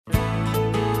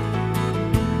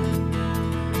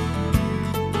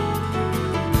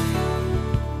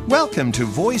Welcome to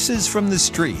Voices from the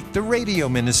Street, the radio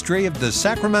ministry of the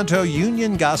Sacramento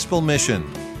Union Gospel Mission.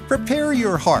 Prepare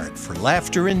your heart for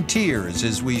laughter and tears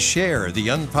as we share the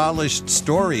unpolished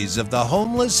stories of the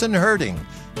homeless and hurting,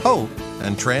 hope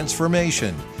and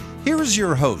transformation. Here is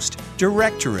your host,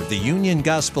 Director of the Union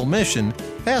Gospel Mission,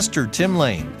 Pastor Tim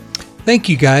Lane. Thank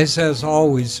you, guys. As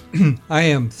always, I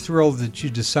am thrilled that you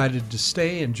decided to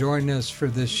stay and join us for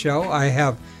this show. I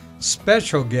have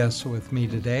special guests with me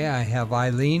today. I have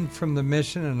Eileen from the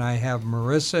mission, and I have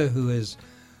Marissa, who is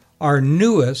our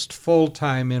newest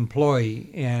full-time employee,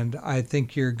 and I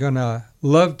think you're going to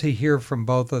love to hear from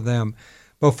both of them.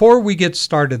 Before we get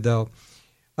started, though,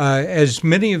 as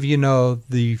many of you know,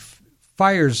 the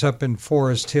fires up in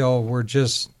Forest Hill were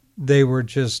just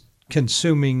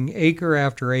consuming acre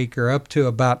after acre, up to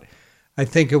about, I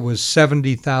think it was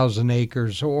 70,000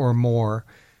 acres or more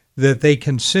that they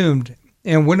consumed.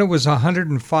 And when it was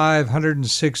 105,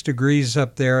 106 degrees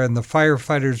up there and the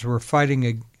firefighters were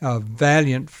fighting a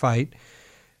valiant fight,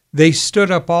 they stood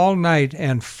up all night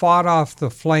and fought off the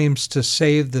flames to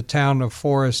save the town of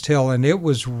Forest Hill. And it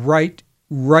was right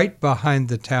behind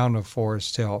the town of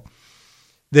Forest Hill.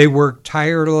 They worked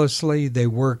tirelessly. They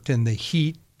worked in the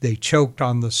heat. They choked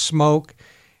on the smoke.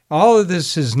 All of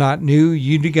this is not new.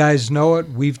 You guys know it.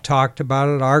 We've talked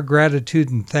about it. Our gratitude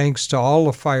and thanks to all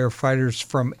the firefighters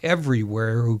from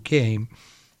everywhere who came.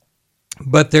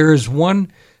 But there is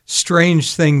one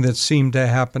strange thing that seemed to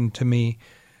happen to me,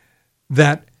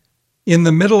 that in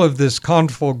the middle of this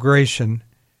conflagration,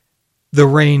 the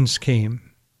rains came.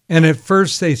 And at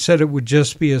first they said it would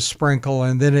just be a sprinkle,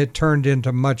 and then it turned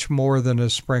into much more than a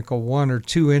sprinkle, 1 or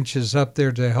 2 inches up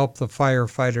there to help the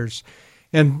firefighters.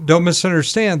 And don't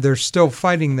misunderstand, they're still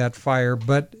fighting that fire,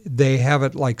 but they have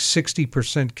it like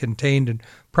 60% contained, and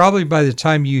probably by the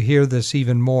time you hear this,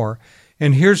 even more.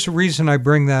 And here's the reason I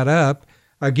bring that up.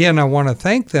 Again, I want to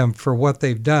thank them for what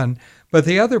they've done. But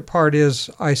the other part is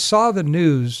I saw the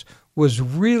news was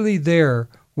really there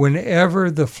whenever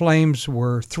the flames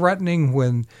were threatening,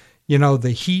 when,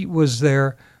 the heat was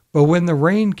there. But when the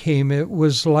rain came, it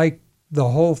was like the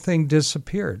whole thing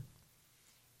disappeared.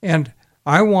 And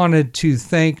I wanted to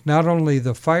thank not only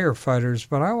the firefighters,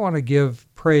 but I want to give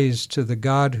praise to the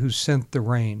God who sent the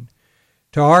rain,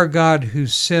 to our God who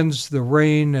sends the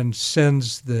rain and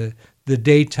sends the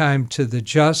daytime to the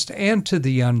just and to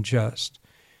the unjust.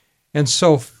 And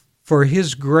so for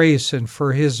his grace and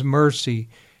for his mercy,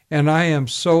 and I am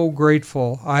so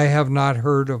grateful. I have not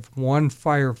heard of one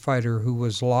firefighter who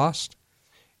was lost,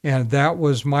 and that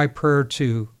was my prayer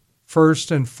too,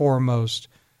 first and foremost,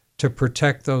 to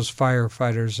protect those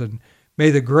firefighters. And may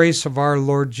the grace of our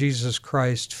Lord Jesus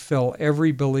Christ fill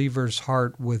every believer's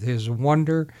heart with his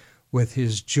wonder, with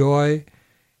his joy,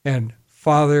 and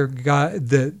Father God,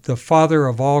 the Father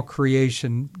of all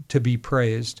creation, to be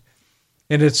praised.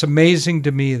 And it's amazing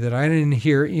to me that I didn't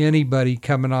hear anybody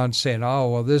coming on saying, oh,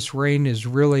 well, this rain is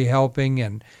really helping,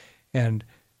 and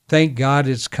thank God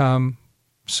it's come.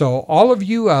 So all of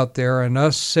you out there and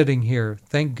us sitting here,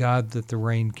 thank God that the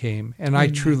rain came. And I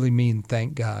truly mean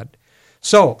thank God.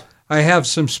 So I have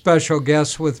some special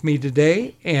guests with me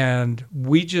today, and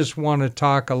we just want to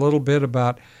talk a little bit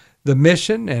about the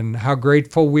mission and how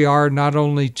grateful we are not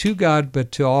only to God,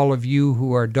 but to all of you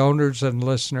who are donors and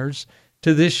listeners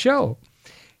to this show.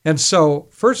 And so,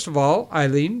 first of all,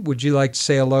 Eileen, would you like to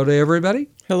say hello to everybody?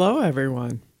 Hello,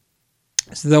 everyone.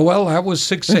 Well, that was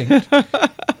succinct.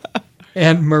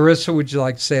 And Marissa, would you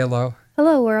like to say hello?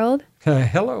 Hello, world.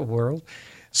 Hello, world.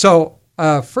 So,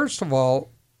 first of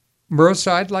all,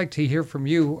 Marissa, I'd like to hear from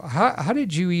you. How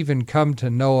did you even come to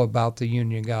know about the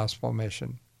Union Gospel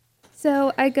Mission?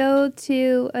 So I go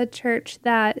to a church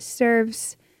that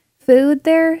serves food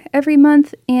there every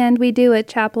month, and we do a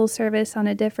chapel service on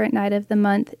a different night of the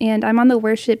month. And I'm on the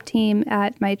worship team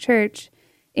at my church,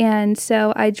 and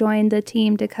so I joined the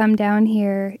team to come down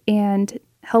here and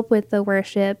help with the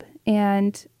worship.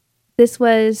 And this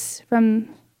was from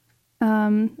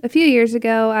a few years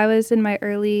ago. I was in my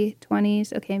early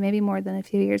 20s. Okay, maybe more than a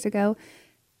few years ago.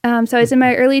 So I was in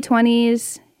my early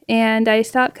 20s, and I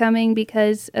stopped coming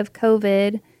because of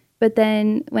COVID. But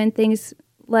then when things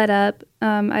let up,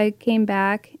 I came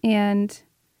back, and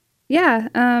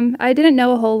I didn't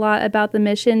know a whole lot about the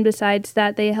mission besides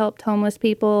that they helped homeless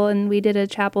people, and we did a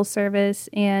chapel service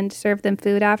and served them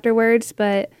food afterwards.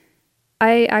 But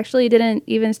I actually didn't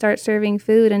even start serving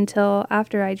food until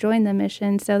after I joined the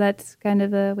mission, so that's kind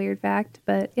of a weird fact,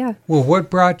 but yeah. Well,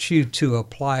 what brought you to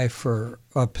apply for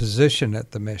a position at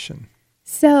the mission?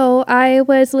 So I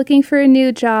was looking for a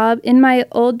new job. In my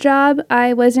old job,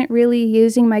 I wasn't really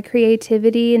using my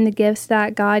creativity and the gifts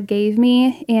that God gave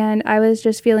me, and I was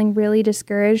just feeling really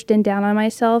discouraged and down on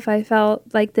myself. I felt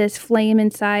like this flame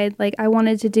inside, like I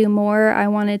wanted to do more. I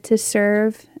wanted to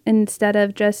serve instead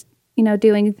of just,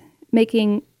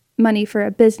 making money for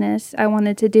a business. I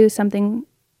wanted to do something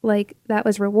like that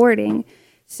was rewarding.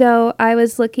 So I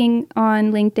was looking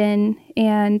on LinkedIn,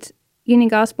 and Union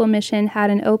Gospel Mission had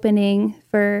an opening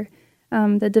for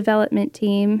the development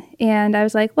team. And I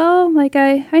was like, well, like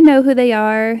I know who they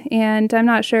are, and I'm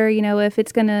not sure, if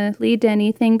it's going to lead to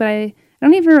anything, but I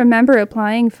don't even remember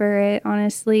applying for it,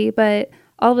 honestly. But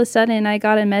all of a sudden I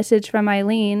got a message from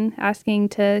Eileen asking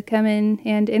to come in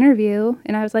and interview.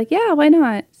 And I was like, yeah, why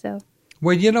not? So.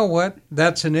 Well, you know what?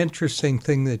 That's an interesting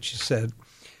thing that you said.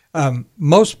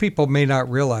 Most people may not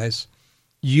realize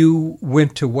you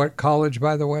went to what college,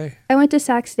 by the way? I went to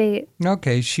Sac State.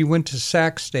 Okay, she went to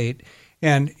Sac State,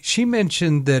 and she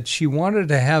mentioned that she wanted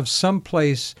to have some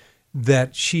place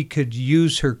that she could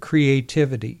use her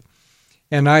creativity.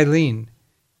 And Eileen,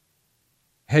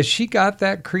 has she got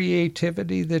that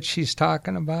creativity that she's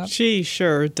talking about? She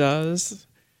sure does.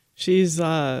 She's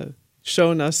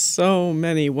shown us so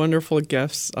many wonderful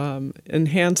gifts,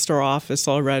 enhanced our office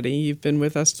already. You've been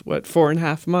with us,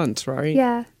 4.5 months, right?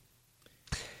 Yeah.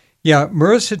 Yeah,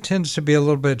 Marissa tends to be a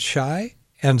little bit shy,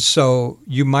 and so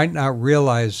you might not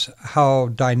realize how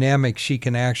dynamic she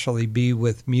can actually be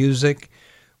with music,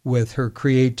 with her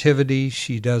creativity.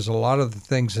 She does a lot of the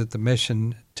things at the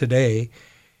mission today.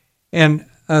 And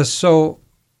so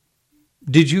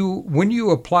when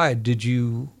you applied,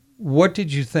 what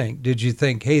did you think? Did you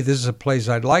think, hey, this is a place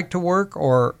I'd like to work,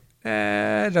 or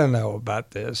I don't know about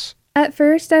this? At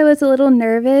first, I was a little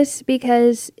nervous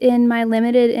because in my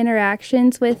limited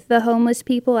interactions with the homeless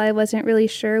people, I wasn't really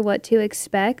sure what to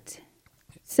expect.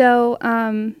 So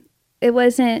it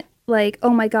wasn't like,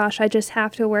 oh my gosh, I just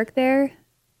have to work there,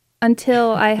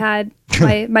 until I had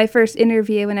my first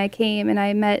interview and I came and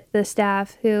I met the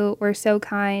staff who were so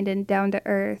kind and down to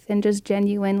earth and just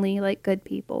genuinely like good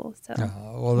people. So.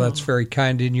 Well, that's very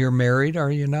kind. And you're married,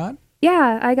 are you not?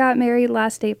 Yeah, I got married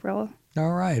last April.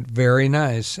 All right. Very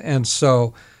nice. And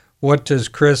so what does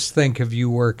Chris think of you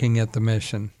working at the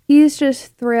mission? He's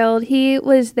just thrilled. He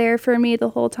was there for me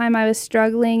the whole time I was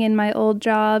struggling in my old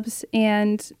jobs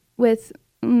and with,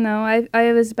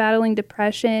 I was battling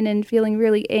depression and feeling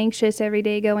really anxious every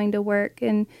day going to work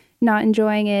and not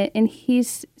enjoying it. And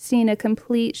he's seen a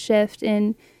complete shift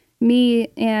in me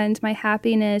and my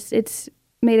happiness. It's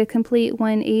made a complete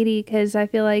 180 because I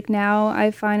feel like now I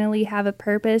finally have a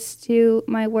purpose to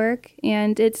my work,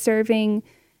 and it's serving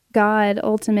God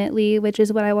ultimately, which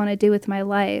is what I want to do with my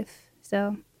life.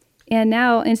 So, and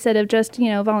now instead of just,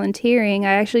 volunteering,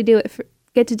 I actually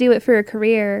get to do it for a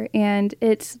career. And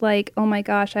it's like, oh my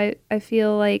gosh, I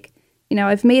feel like,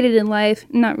 I've made it in life.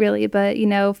 Not really, but,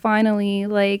 finally,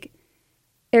 like,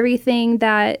 everything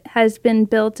that has been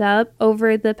built up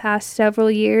over the past several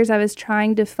years, I was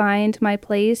trying to find my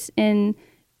place in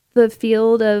the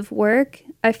field of work.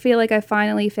 I feel like I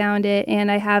finally found it,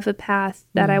 and I have a path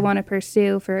that I want to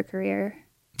pursue for a career.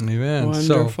 Amen.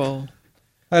 Wonderful. So,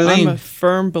 Eileen, I'm a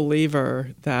firm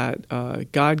believer that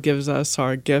God gives us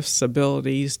our gifts,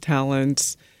 abilities,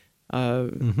 talents,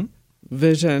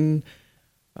 vision,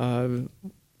 and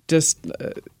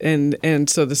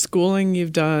so the schooling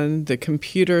you've done, the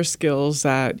computer skills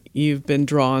that you've been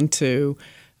drawn to,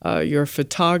 your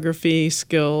photography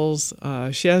skills.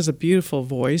 She has a beautiful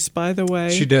voice, by the way.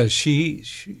 She does. She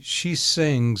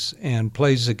sings and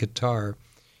plays the guitar,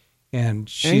 and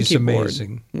she's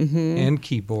amazing. Mm-hmm. And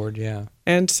keyboard, yeah.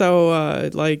 And so,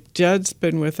 Jed's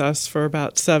been with us for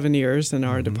about 7 years in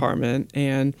our department,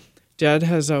 and Jed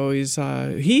has always,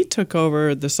 he took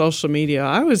over the social media.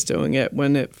 I was doing it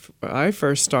when I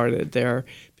first started there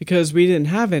because we didn't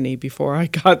have any before I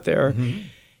got there.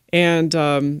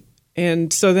 Mm-hmm.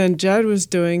 And so then Jed was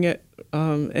doing it,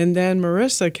 and then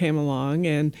Marissa came along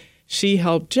and she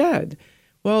helped Jed.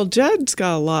 Well, Jed's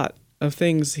got a lot of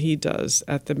things he does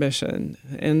at the mission.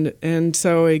 And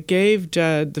so it gave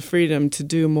Jed the freedom to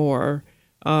do more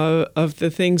of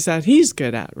the things that he's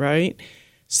good at, right?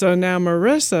 So now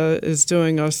Marissa is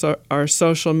doing our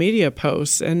social media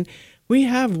posts, and we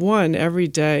have one every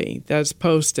day that's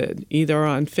posted either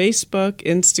on Facebook,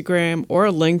 Instagram, or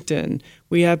LinkedIn.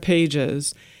 We have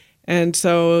pages. And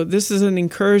so this is an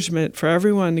encouragement for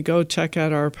everyone to go check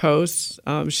out our posts.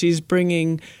 She's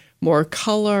bringing more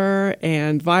color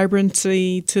and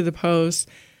vibrancy to the posts,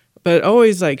 but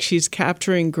always she's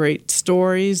capturing great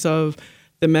stories of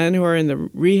the men who are in the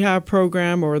rehab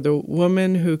program or the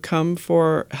women who come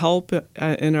for help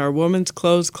in our women's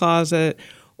clothes closet,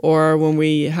 or when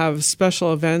we have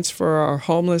special events for our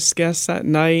homeless guests at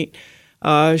night.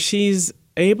 She's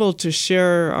able to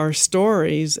share our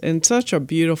stories in such a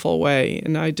beautiful way,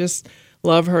 and I just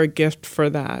love her gift for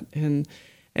that. And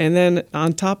then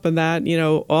on top of that,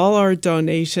 all our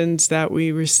donations that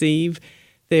we receive,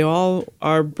 they all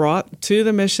are brought to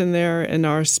the mission there and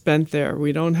are spent there.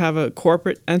 We don't have a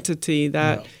corporate entity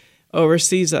that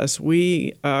oversees us.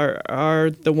 We are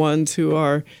the ones who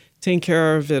are taking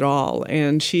care of it all.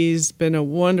 And she's been a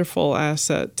wonderful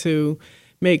asset to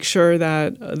make sure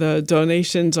that the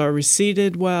donations are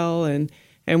receipted well, and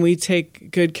we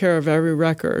take good care of every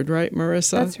record. Right,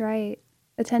 Marissa? That's right.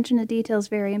 Attention to detail is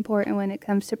very important when it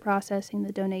comes to processing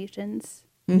the donations.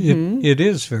 Mm-hmm. It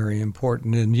is very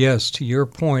important. And yes, to your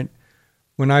point,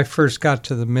 when I first got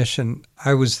to the mission,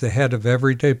 I was the head of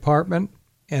every department.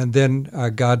 And then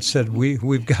God said,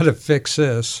 we've got to fix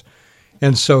this.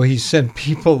 And so he sent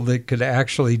people that could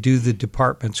actually do the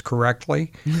departments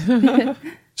correctly.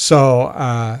 So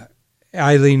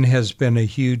Eileen has been a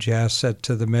huge asset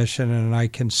to the mission, and I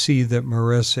can see that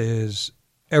Marissa is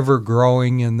ever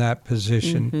growing in that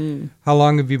position. Mm-hmm. How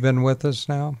long have you been with us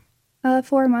now?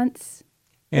 4 months.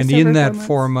 And in that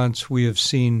 4 months, we've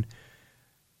seen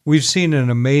an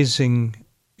amazing.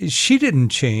 She didn't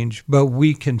change, but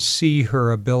we can see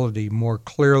her ability more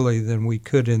clearly than we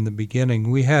could in the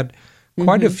beginning. We had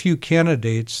quite a few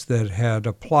candidates that had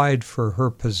applied for her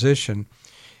position,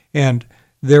 and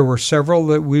there were several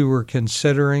that we were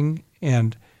considering.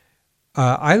 And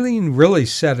Eileen really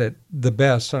said it the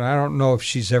best, and I don't know if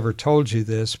she's ever told you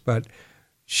this, but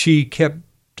she kept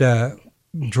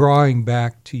drawing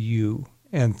back to you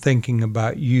and thinking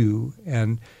about you.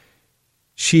 And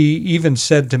she even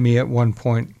said to me at one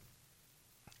point,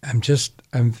 I'm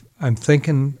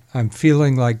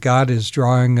feeling like God is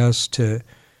drawing us to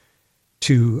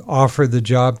offer the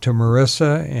job to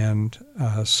Marissa. And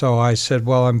so I said,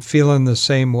 well, I'm feeling the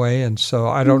same way. And so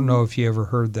I don't know if you ever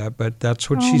heard that, but that's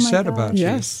what she said about you.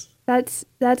 Yes. That's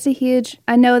a huge,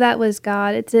 I know that was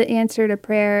God. It's an answer to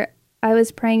prayer. I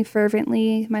was praying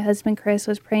fervently. My husband, Chris,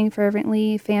 was praying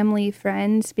fervently, family,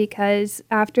 friends, because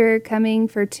after coming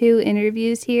for 2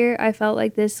 interviews here, I felt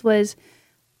like this was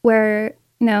where,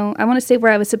 I want to say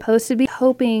where I was supposed to be,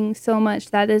 hoping so much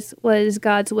that this was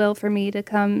God's will for me to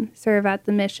come serve at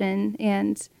the mission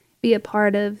and be a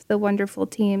part of the wonderful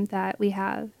team that we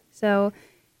have. So,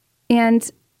 and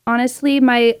honestly,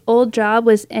 my old job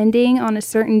was ending on a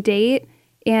certain date,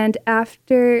 and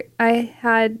after I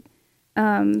had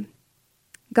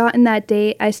gotten that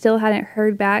date, I still hadn't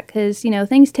heard back because,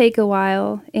 things take a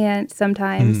while and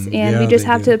sometimes, and we just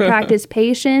have to practice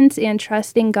patience and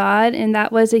trusting God. And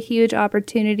that was a huge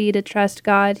opportunity to trust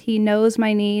God. He knows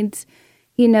my needs.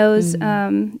 He knows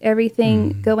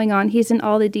everything going on. He's in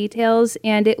all the details.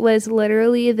 And it was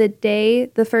literally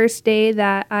the first day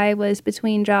that I was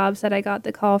between jobs that I got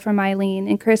the call from Eileen,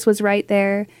 and Chris was right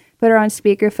there, put her on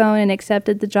speakerphone and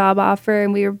accepted the job offer,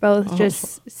 and we were both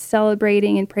just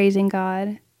celebrating and praising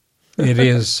God. It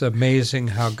is amazing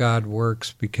how God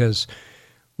works, because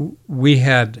we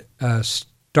had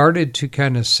started to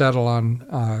kind of settle on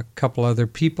a couple other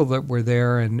people that were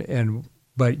there,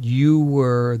 but you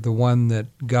were the one that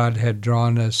God had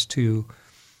drawn us to.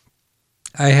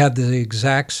 I had the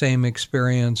exact same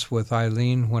experience with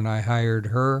Eileen when I hired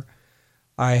her.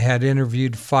 I had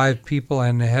interviewed 5 people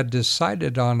and had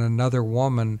decided on another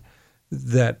woman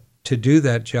to do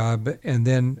that job, and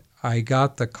then I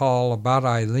got the call about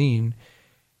Eileen,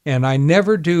 and I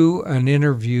never do an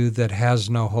interview that has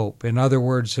no hope. In other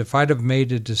words, if I'd have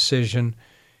made a decision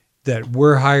that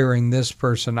we're hiring this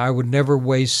person, I would never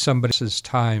waste somebody else's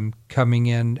time coming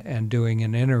in and doing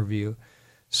an interview.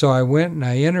 So I went and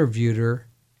I interviewed her,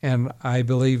 and I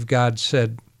believe God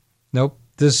said, nope,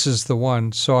 this is the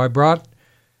one. So I brought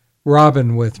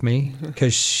Robin with me,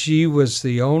 because she was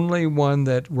the only one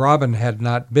that Robin had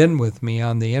not been with me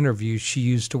on the interview. She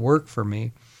used to work for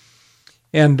me.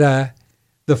 And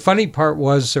the funny part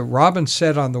was that Robin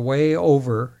said on the way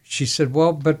over, she said,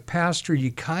 well, but Pastor,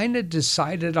 you kind of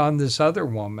decided on this other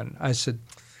woman. I said,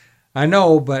 I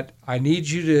know, but I need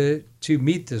you to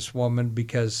meet this woman,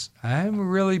 because I'm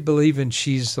really believing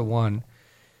she's the one.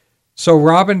 So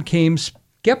Robin came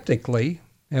skeptically,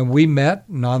 and we met,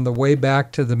 and on the way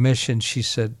back to the mission, she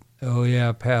said, oh,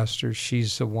 yeah, Pastor,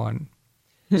 she's the one.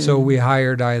 So we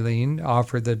hired Eileen,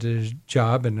 offered the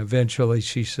job, and eventually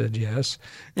she said yes.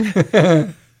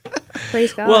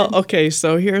 Praise God. Well, okay,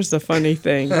 so here's the funny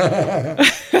thing.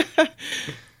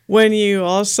 when you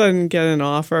all of a sudden get an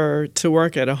offer to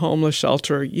work at a homeless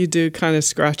shelter, you do kind of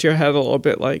scratch your head a little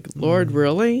bit like, Lord,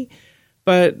 really?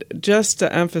 But just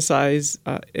to emphasize,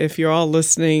 if you're all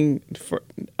listening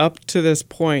up to this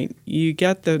point, you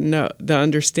get the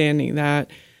understanding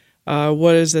that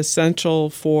what is essential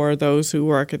for those who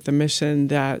work at the mission,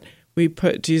 that we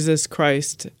put Jesus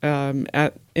Christ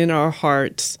in our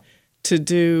hearts to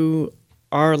do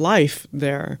our life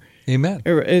there. Amen.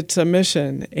 It's a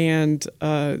mission. And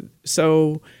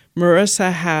so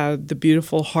Marissa had the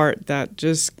beautiful heart that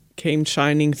just came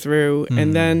shining through. Mm-hmm.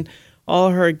 And then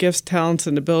all her gifts, talents,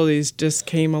 and abilities just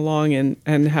came along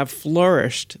and have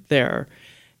flourished there.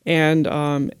 And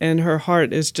her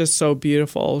heart is just so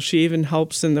beautiful. She even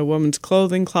helps in the women's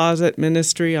clothing closet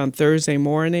ministry on Thursday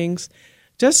mornings.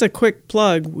 Just a quick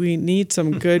plug, we need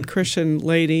some good Christian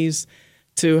ladies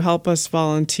to help us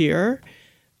volunteer.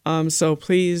 So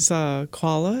please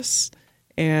call us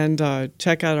and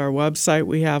check out our website.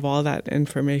 We have all that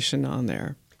information on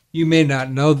there. You may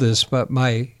not know this, but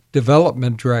my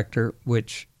development director,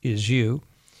 which is you,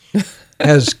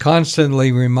 has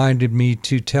constantly reminded me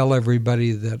to tell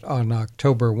everybody that on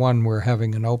October 1 we're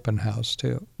having an open house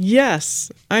too.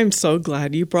 Yes, I'm so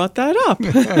glad you brought that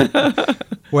up.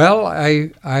 Well,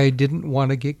 I didn't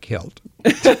want to get killed.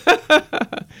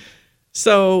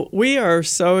 So we are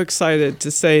so excited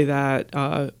to say that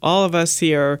all of us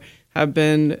here have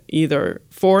been either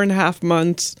 4.5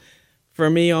 months, for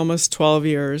me almost 12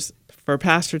 years, for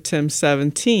Pastor Tim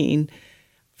 17.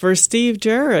 For Steve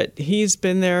Jarrett, he's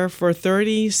been there for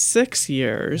 36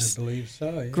 years. I believe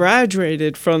so, yeah.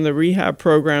 Graduated from the rehab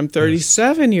program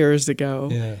 37 years ago.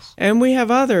 Yes. And we have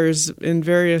others in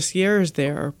various years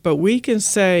there. But we can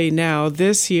say now,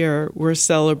 this year, we're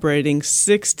celebrating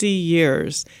 60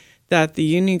 years that the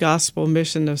Union Gospel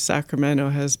Mission of Sacramento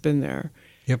has been there.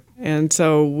 Yep. And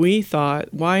so we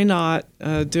thought, why not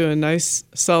do a nice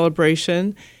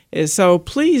celebration? So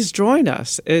please join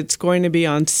us. It's going to be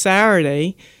on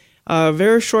Saturday, a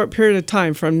very short period of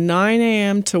time, from 9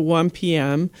 a.m. to 1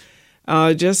 p.m.,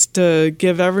 just to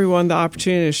give everyone the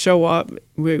opportunity to show up.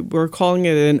 We're calling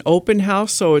it an open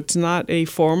house, so it's not a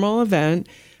formal event,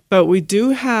 but we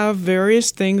do have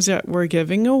various things that we're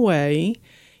giving away,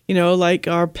 like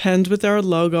our pens with our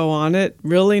logo on it,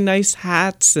 really nice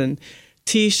hats and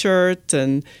T-shirts,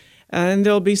 and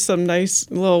there'll be some nice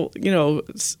little,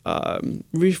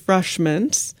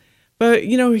 refreshments. But,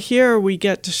 here we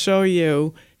get to show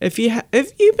you, if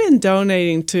you've been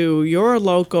donating to your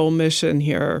local mission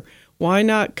here, why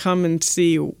not come and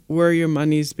see where your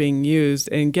money's being used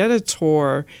and get a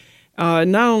tour?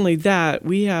 Not only that,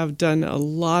 we have done a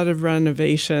lot of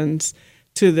renovations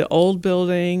to the old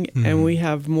building, mm-hmm. and we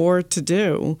have more to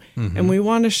do. Mm-hmm. And we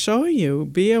want to show you,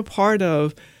 be a part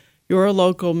of your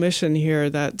local mission here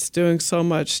that's doing so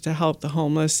much to help the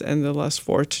homeless and the less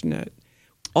fortunate,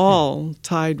 all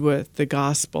tied with the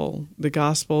gospel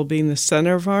being the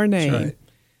center of our name, right.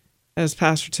 As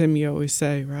Pastor Tim, you always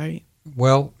say, right?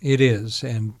 Well, it is.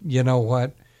 And you know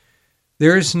what?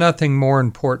 There is nothing more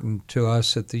important to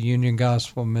us at the Union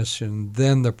Gospel Mission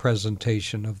than the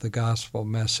presentation of the gospel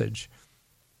message.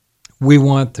 We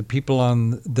want the people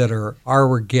that are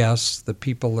our guests, the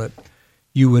people that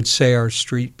you would say are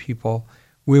street people.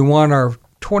 We want our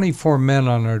 24 men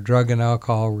on our drug and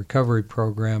alcohol recovery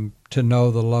program to know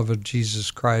the love of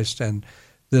Jesus Christ and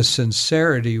the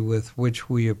sincerity with which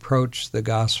we approach the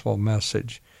gospel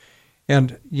message.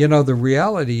 And, the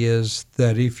reality is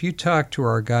that if you talk to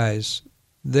our guys,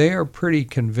 they are pretty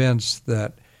convinced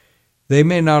that they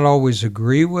may not always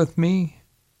agree with me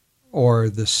or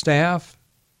the staff,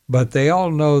 but they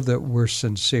all know that we're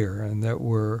sincere and that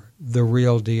we're the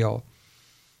real deal.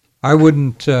 I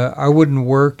wouldn't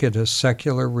work at a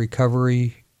secular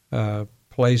recovery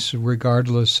place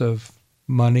regardless of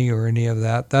money or any of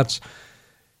that.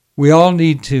 We all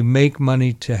need to make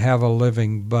money to have a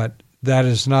living, but that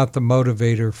is not the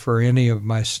motivator for any of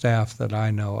my staff that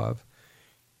I know of.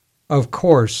 Of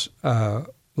course,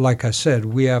 like I said,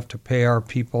 we have to pay our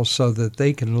people so that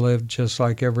they can live just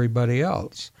like everybody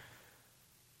else.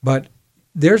 But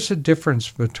there's a difference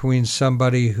between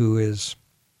somebody who is,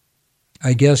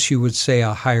 I guess you would say,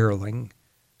 a hireling,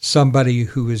 somebody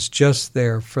who is just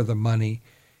there for the money.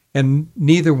 And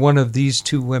neither one of these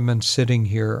two women sitting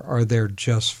here are there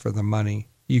just for the money.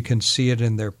 You can see it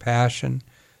in their passion,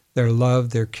 their love,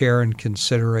 their care and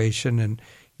consideration. And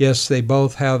yes, they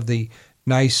both have the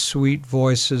nice, sweet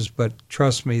voices, but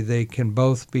trust me, they can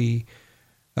both be,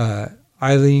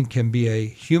 Eileen can be a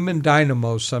human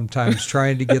dynamo sometimes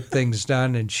trying to get things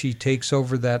done, and she takes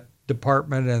over that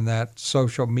department and that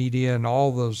social media and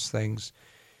all those things.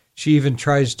 She even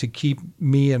tries to keep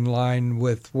me in line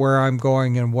with where I'm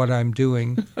going and what I'm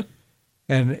doing.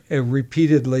 And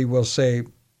repeatedly will say,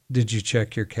 "Did you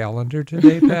check your calendar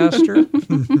today, Pastor?"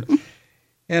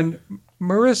 And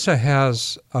Marissa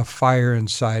has a fire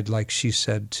inside, like she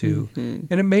said, too.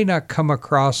 And it may not come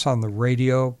across on the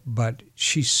radio, but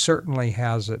she certainly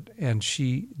has it. And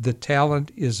the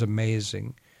talent is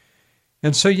amazing.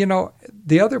 And so,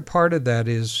 the other part of that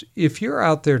is, if you're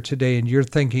out there today and you're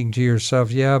thinking to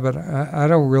yourself, yeah, but I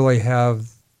don't really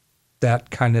have that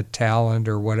kind of talent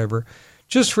or whatever,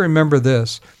 just remember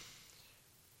this.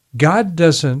 God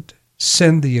doesn't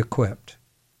send the equipped.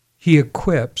 He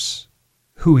equips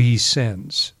who he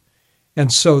sends.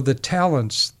 And so the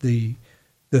talents, the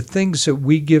things that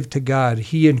we give to God,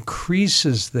 he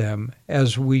increases them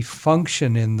as we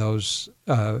function in those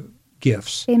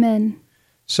gifts. Amen.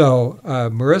 So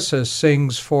Marissa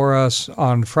sings for us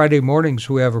on Friday mornings.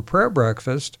 We have a prayer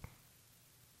breakfast,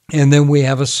 and then we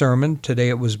have a sermon. Today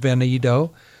it was Ben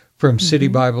Edo from City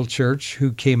Bible Church,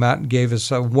 who came out and gave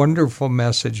us a wonderful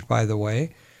message, by the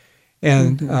way.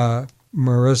 And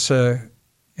Marissa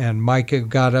and Micah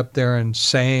got up there and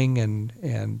sang,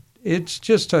 and it's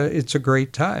just it's a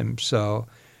great time. So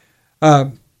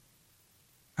how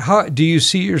do you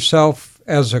see yourself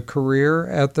as a career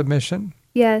at the mission?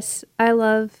 Yes, I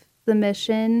love the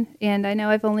mission, and I know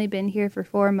I've only been here for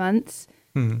 4 months,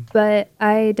 but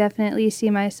I definitely see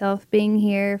myself being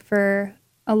here for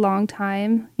a long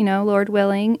time, Lord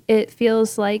willing. It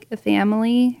feels like a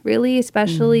family, really,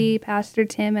 especially Pastor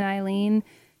Tim and Eileen.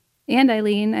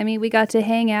 I mean, we got to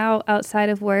hang out outside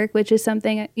of work, which is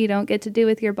something you don't get to do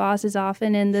with your bosses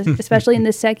often, especially in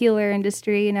the secular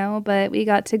industry, but we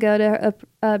got to go to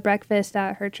a breakfast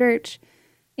at her church.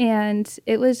 And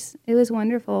it was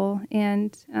wonderful,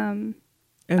 and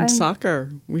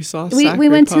soccer. We saw Sac we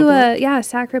went Republic. to a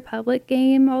Sac Republic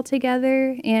game all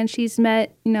together, and she's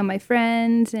met my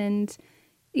friends, and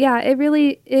it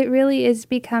really is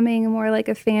becoming more like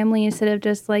a family instead of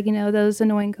just like those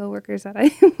annoying coworkers that I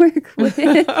work with.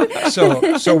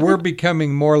 So we're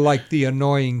becoming more like the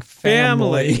annoying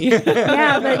family.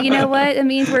 Yeah, but you know what? It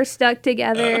means we're stuck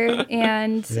together,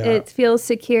 and it feels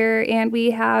secure, and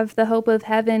we have the hope of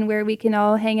heaven where we can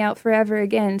all hang out forever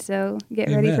again. So get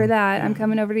ready for that. I'm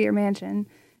coming over to your mansion.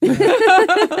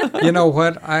 You know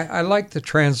what? I like the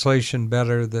translation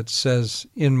better that says,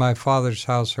 "In my Father's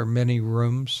house are many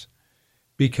rooms,"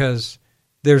 because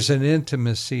there's an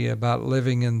intimacy about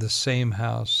living in the same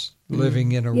house,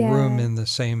 living in a room in the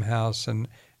same house. And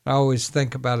I always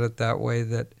think about it that way,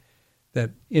 that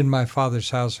in my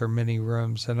Father's house are many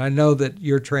rooms. And I know that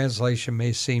your translation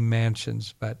may seem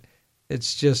mansions, but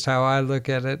it's just how I look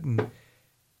at it and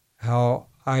how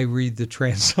I read the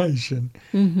translation.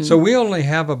 So we only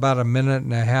have about a minute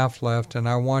and a half left, and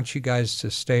I want you guys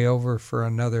to stay over for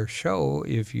another show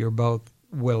if you're both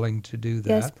willing to do that.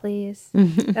 Yes, please.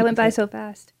 That went by so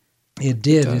fast. It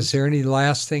did. Is there any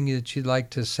last thing that you'd like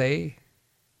to say?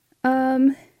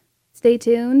 Stay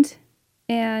tuned,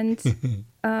 and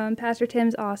Pastor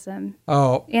Tim's awesome.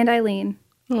 Oh. And Eileen.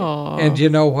 Aww. And you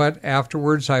know what?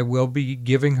 Afterwards, I will be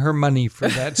giving her money for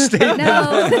that statement.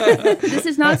 No, this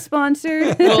is not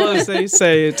sponsored. Well, as they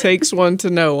say, it takes one to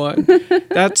know one.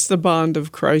 That's the bond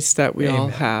of Christ that we all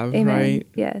have, Amen. right?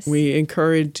 Yes. We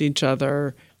encourage each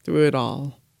other through it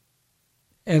all.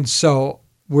 And so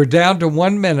we're down to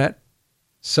 1 minute.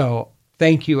 So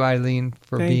thank you, Eileen,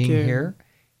 for being here.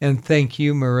 And thank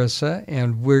you, Marissa.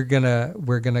 And we're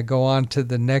gonna go on to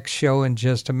the next show in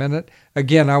just a minute.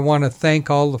 Again, I want to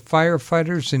thank all the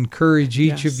firefighters, encourage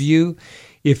each of you.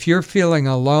 If you're feeling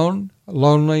alone,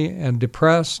 lonely, and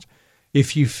depressed,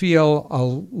 if you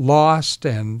feel lost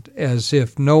and as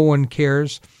if no one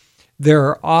cares, there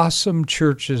are awesome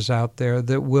churches out there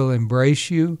that will embrace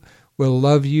you, will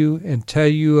love you, and tell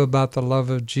you about the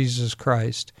love of Jesus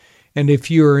Christ. And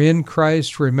if you are in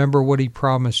Christ, remember what he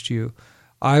promised you.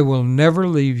 I will never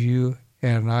leave you,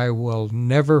 and I will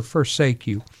never forsake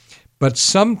you. But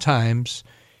sometimes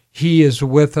he is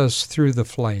with us through the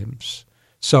flames.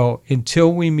 So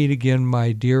until we meet again,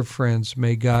 my dear friends,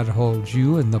 may God hold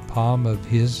you in the palm of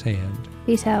his hand.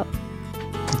 Peace out.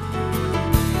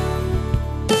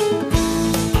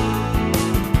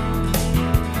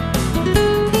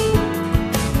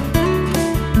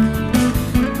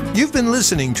 You've been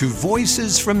listening to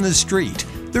Voices from the Street,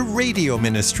 the radio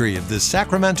ministry of the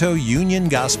Sacramento Union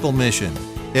Gospel Mission.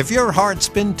 If your heart's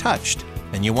been touched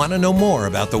and you want to know more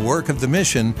about the work of the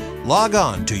mission, log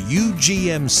on to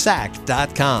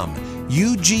ugmsac.com,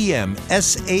 ugmsac.com.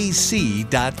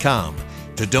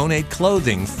 To donate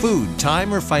clothing, food,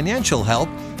 time, or financial help,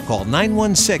 call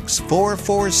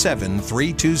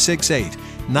 916-447-3268.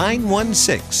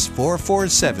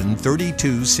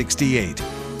 916-447-3268.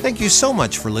 Thank you so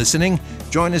much for listening.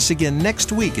 Join us again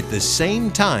next week at the same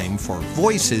time for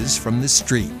Voices from the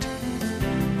Street.